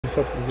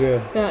fucking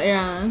grill.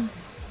 Yeah.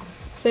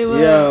 Say what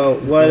Yo,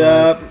 up. what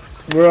up?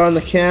 We're on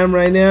the cam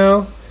right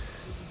now.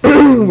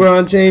 We're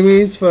on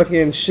Jamie's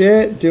fucking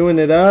shit, doing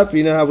it up.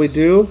 You know how we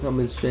do.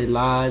 Coming straight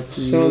live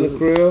to Showing you. the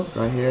crew.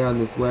 Right here on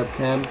this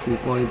webcam,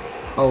 2.0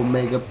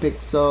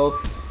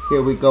 megapixel.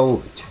 Here we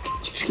go.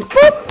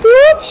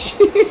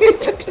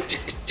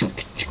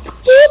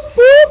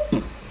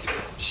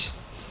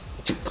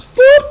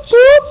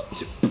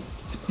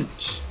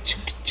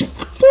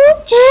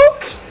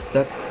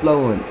 Start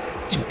flowing.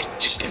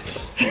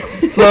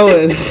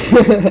 Flowing.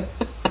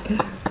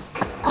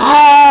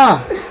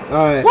 Ah!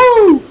 Alright.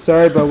 Woo!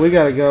 Sorry, but we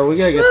gotta go. We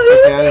gotta get the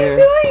fuck out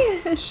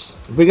of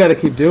here. We gotta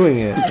keep doing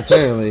it,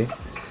 apparently.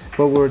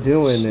 But we're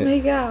doing it.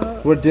 Make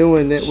out. We're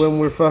doing it when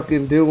we're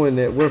fucking doing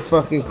it. We're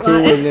fucking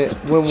doing it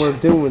when we're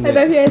doing I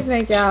bet it. if you guys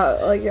make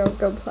out, like, you'll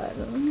go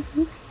platinum.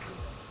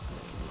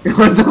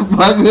 What the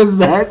fuck is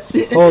that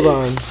shit? Hold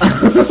on.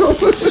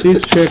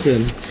 She's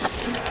tripping.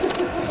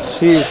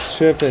 She's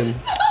tripping.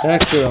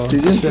 That girl. She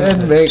just said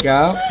tripping. make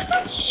out.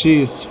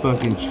 She's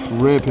fucking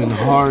tripping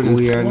hard as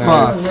We are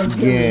fuck. not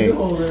gay.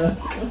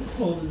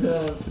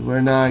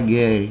 We're not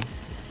gay.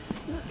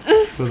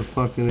 For the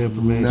fucking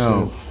information.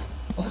 No.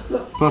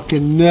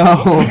 Fucking no.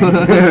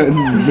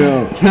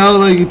 No. Tell her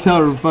like you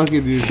tell her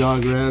fucking your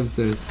dog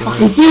Ramses.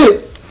 Fucking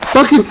sit!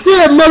 Fucking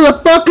sit,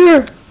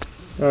 motherfucker!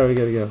 Alright, we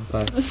gotta go.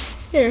 Bye.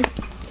 Here.